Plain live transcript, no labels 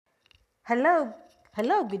Hello,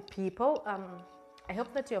 hello, good people. I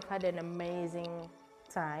hope that you have had an amazing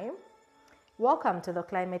time. Welcome to the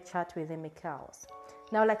Climate Chat with Amy Charles.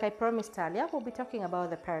 Now, like I promised earlier, we'll be talking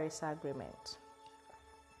about the Paris Agreement.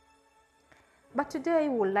 But today,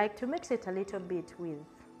 we would like to mix it a little bit with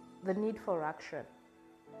the need for action.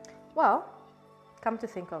 Well, come to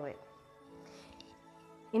think of it.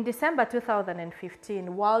 In December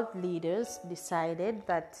 2015, world leaders decided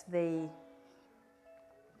that they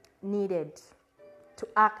needed to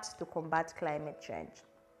act to combat climate change.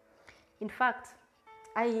 In fact,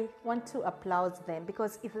 I want to applaud them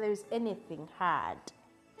because if there is anything hard,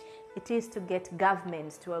 it is to get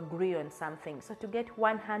governments to agree on something. So to get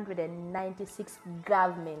 196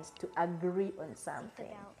 governments to agree on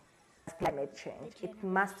something, climate change, it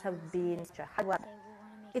must have been such a hard work.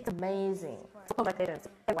 It's amazing. So congratulations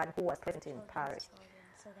to everyone who was present in Paris.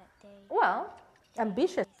 Well,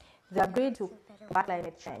 ambitious. They agreed to combat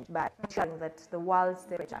climate change by ensuring that the world's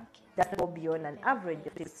temperature does not go beyond an average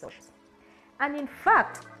of 3 Celsius. And in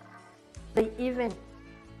fact, they even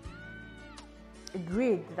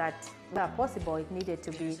agreed that where possible it needed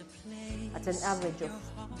to be at an average of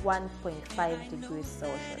 1.5 degrees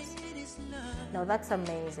Celsius. Now that's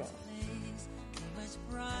amazing.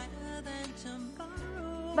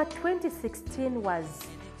 But 2016 was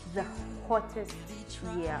the hottest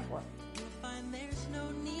year.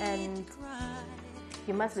 And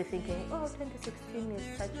you must be thinking, oh, 2016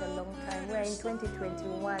 is such a long time. We're in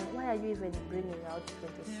 2021. Why are you even bringing out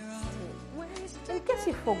 2016? In case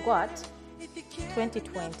you forgot,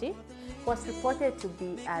 2020 was reported to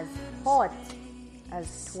be as hot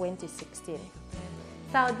as 2016.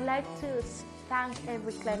 So I would like to thank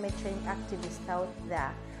every climate change activist out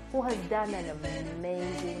there who has done an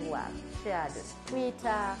amazing work. Shared on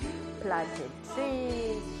Twitter, planted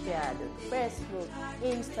trees, shared on Facebook,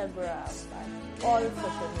 Instagram, and all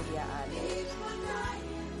social media outlets.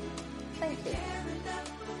 Thank you.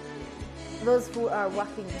 Those who are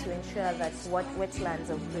working to ensure that what wetlands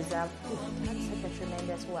are preserved, that's such a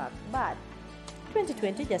tremendous work. But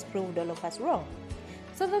 2020 just proved all of us wrong.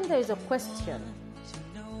 So then there is a question.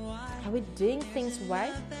 Are we doing things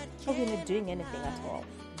right, or are we not doing anything at all?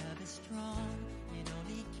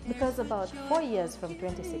 Because about 4 years from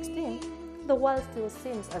 2016, the world still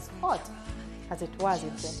seems as hot as it was in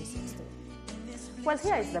 2016. Well,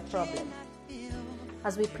 here is the problem.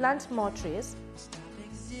 As we plant more trees,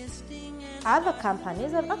 other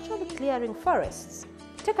companies are actually clearing forests.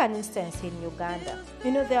 Take an instance in Uganda.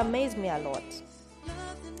 They amaze me a lot.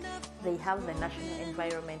 They have the National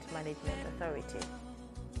Environment Management Authority.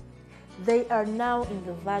 They are now in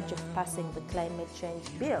the verge of passing the Climate Change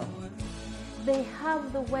Bill. They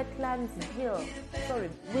have the Wetlands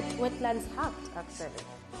Act, actually.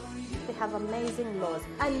 They have amazing laws.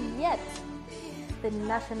 And yet, the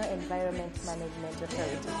National Environment Management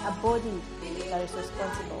Authority, a body that is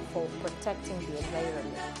responsible for protecting the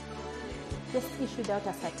environment, just issued out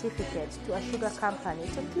a certificate to a sugar company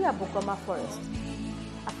to clear Bungoma Forest,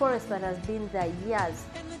 a forest that has been there years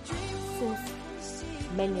since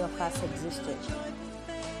many of us existed.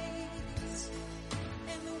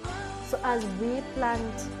 So as we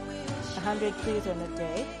plant 100 trees on a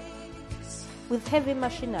day, with heavy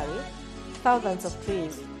machinery, thousands of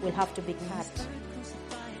trees will have to be cut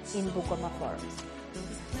in Bungoma Forest.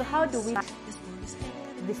 So how do we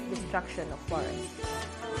this destruction of forests?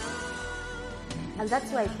 And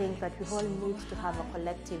that's why I think that we all need to have a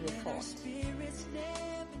collective effort,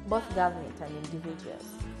 both government and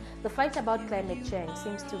individuals. The fight about climate change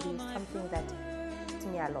seems to be something that hurts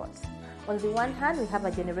me a lot. On the one hand, we have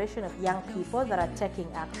a generation of young people that are taking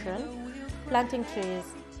action, planting trees,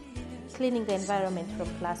 cleaning the environment from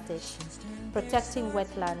plastic, protecting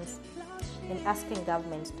wetlands, and asking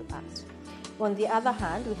governments to act. On the other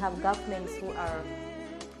hand, we have governments who are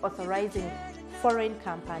authorizing foreign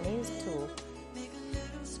companies to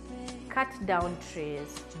cut down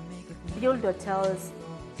trees, build hotels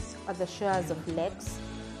at the shores of lakes,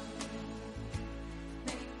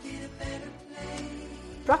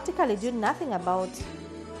 practically do nothing about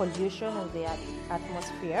pollution of the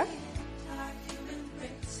atmosphere.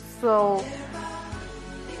 So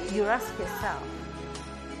you ask yourself,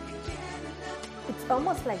 it's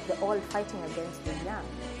almost like they're all fighting against the young.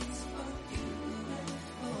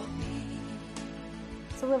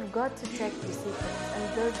 So we've got to take decisions, and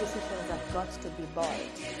those decisions have got to be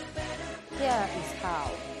bold. Here is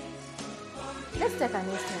how. Let's take an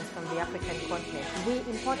instance from the African continent. We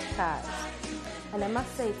import cars. And I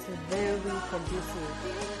must say it's very conducive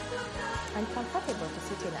and comfortable to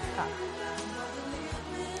sit in a car.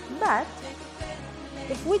 But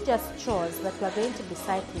if we just chose that we are going to be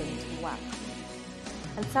cycling to work,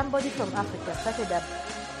 And somebody from Africa started a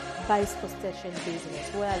bicycle station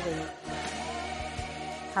business where they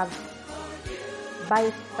have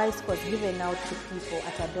bicycles given out to people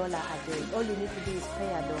at $1 a day. All you need to do is pay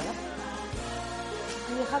 $1,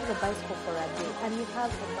 and you have the bicycle for a day, and you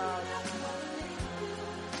have about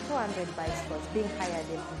 200 bicycles being hired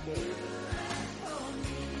every day.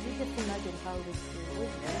 You just imagine how rich you would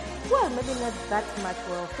be. Well, maybe not that much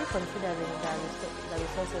wealthy considering the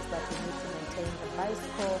resources that you need to maintain the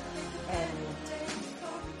bicycle and,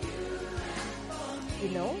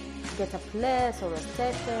 get a place or a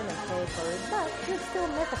station and pay for it, but you'd still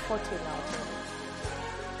make a fortune out of it.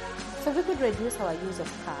 So we could reduce our use of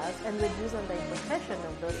cars and reduce on the importation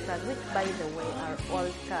of those cars, which, by the way, are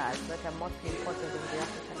old cars that are mostly imported in the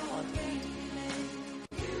African continent.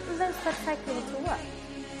 And then start cycling to work.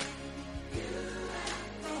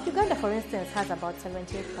 Uganda, for instance, has about 78%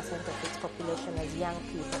 of its population as young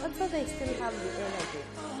people, and so they still have the energy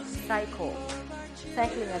to cycle.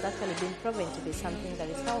 Cycling has actually been proven to be something that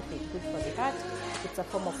is healthy, good for the heart. It's a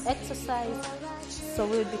form of exercise, so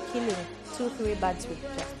we'll be killing 2-3 birds with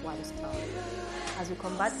just one stone. As we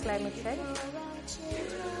combat climate change,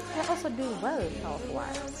 we're also doing well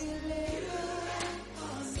health-wise.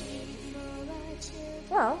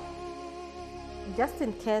 Well, just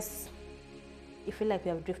in case you feel like we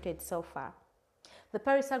have drifted so far, the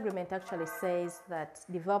Paris Agreement actually says that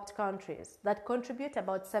developed countries that contribute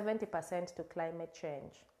about 70% to climate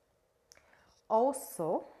change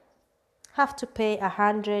also have to pay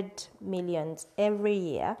 100 million every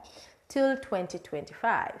year till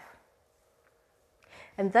 2025.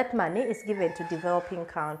 And that money is given to developing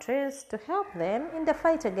countries to help them in the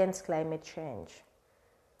fight against climate change.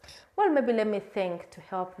 Well, maybe let me think to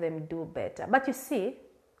help them do better. But you see,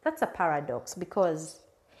 that's a paradox, because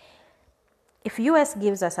if US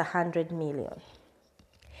gives us 100 million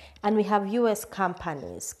and we have US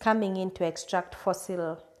companies coming in to extract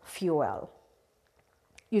fossil fuel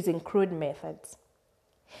using crude methods,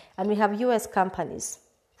 and we have US companies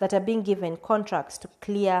that are being given contracts to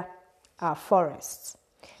clear our forests,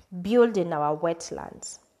 build in our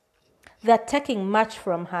wetlands, they're taking much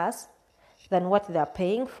from us than what they're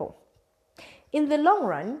paying for. In the long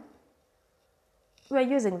run, we're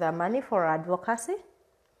using their money for advocacy,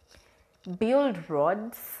 build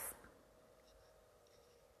roads.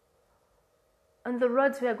 On the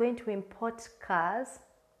roads, we are going to import cars.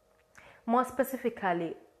 More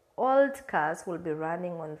specifically, old cars will be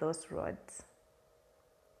running on those roads.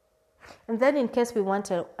 And then in case we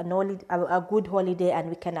want a good holiday and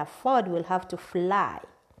we can afford, we'll have to fly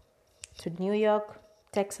to New York,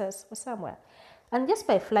 Texas, or somewhere. And just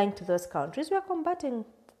by flying to those countries,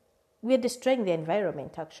 we're destroying the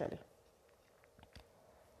environment, actually.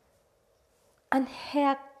 And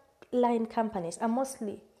airline companies are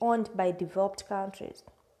mostly owned by developed countries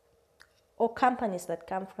or companies that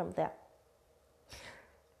come from there.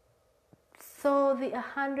 So the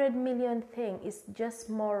 100 million thing is just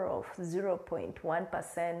more of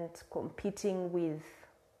 0.1% competing with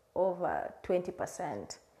over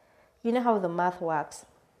 20%. You know how the math works.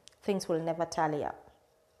 Things will never tally up.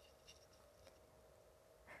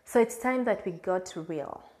 So it's time that we got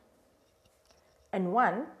real. And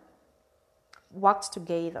worked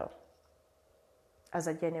together as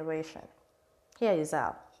a generation. Here is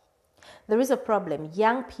how. There is a problem.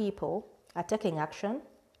 Young people are taking action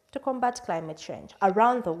to combat climate change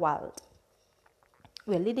around the world.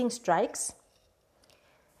 We're leading strikes,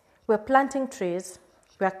 we're planting trees,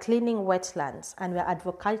 we're cleaning wetlands, and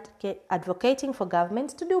we're advocating for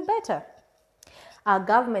governments to do better. Our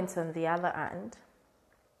governments, on the other hand,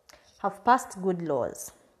 have passed good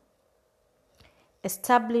laws,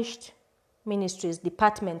 established ministries,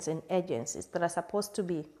 departments, and agencies that are supposed to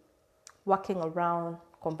be working around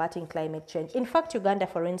combating climate change. In fact, Uganda,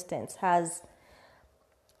 for instance, has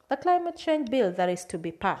the climate change bill that is to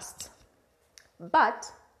be passed.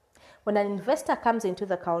 But when an investor comes into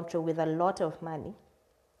the country with a lot of money,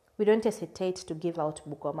 we don't hesitate to give out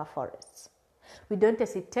Bugoma forests. We don't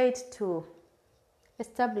hesitate to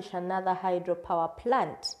establish another hydropower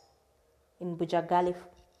plant in Bujagali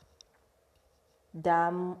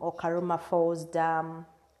Dam or Karuma Falls Dam,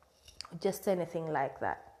 just anything like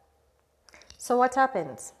that. So what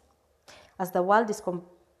happens? As the world is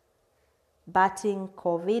combating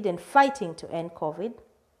COVID and fighting to end COVID,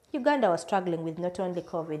 Uganda was struggling with not only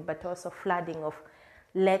COVID, but also flooding of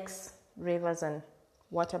lakes, rivers, and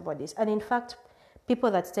water bodies. And in fact,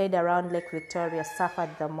 people that stayed around Lake Victoria suffered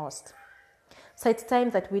the most. So it's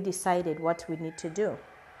time that we decided what we need to do.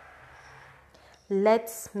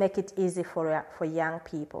 Let's make it easy for young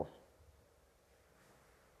people.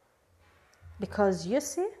 Because you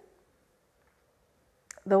see,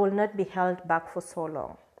 They will not be held back for so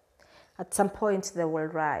long. At some point, they will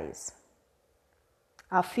rise.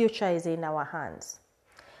 Our future is in our hands,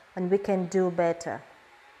 and we can do better.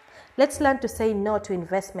 Let's learn to say no to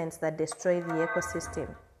investments that destroy the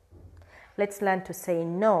ecosystem. Let's learn to say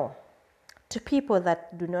no to people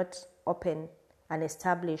that do not open and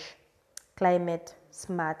establish climate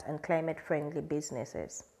smart and climate friendly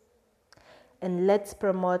businesses. And let's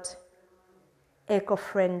promote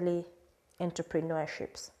eco-friendly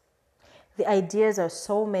entrepreneurships. The ideas are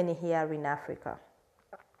so many here in Africa,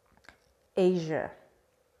 Asia,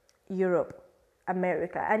 Europe,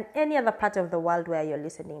 America, and any other part of the world where you're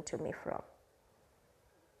listening to me from.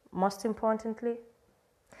 Most importantly,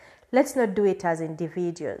 let's not do it as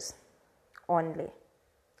individuals only.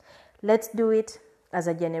 Let's do it as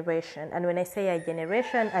a generation. And when I say a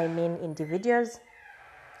generation, I mean individuals,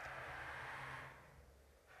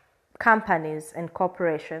 companies and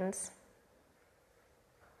corporations,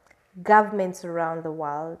 governments around the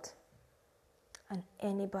world, and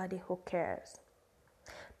anybody who cares.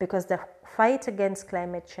 Because the fight against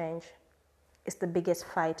climate change is the biggest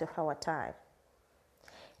fight of our time.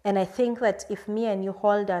 And I think that if me and you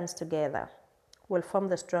hold hands together, we'll form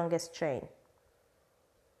the strongest chain.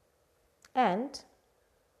 And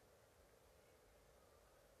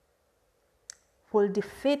we'll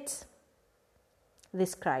defeat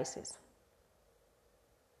this crisis.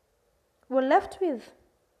 We're left with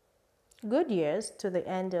good years to the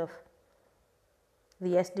end of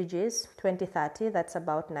the SDGs 2030, that's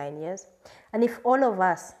about 9 years. And if all of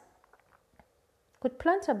us could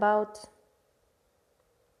plant about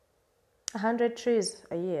 100 trees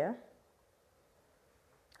a year,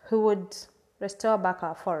 who would restore back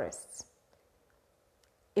our forests?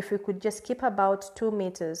 If we could just keep about 2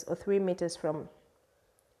 meters or 3 meters from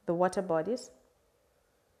the water bodies,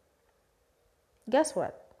 guess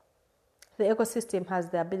what? The ecosystem has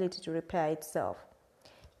the ability to repair itself.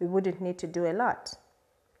 We wouldn't need to do a lot.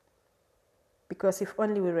 Because if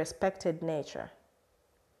only we respected nature,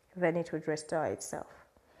 then it would restore itself.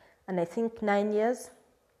 And I think 9 years,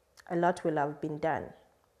 a lot will have been done.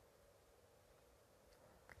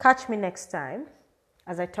 Catch me next time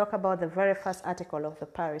as I talk about the very first article of the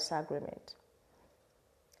Paris Agreement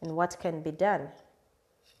and what can be done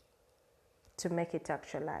to make it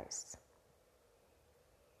actualized.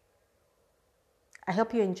 I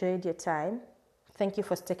hope you enjoyed your time. Thank you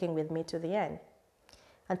for sticking with me to the end.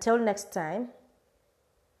 Until next time,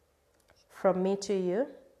 from me to you,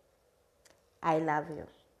 I love you.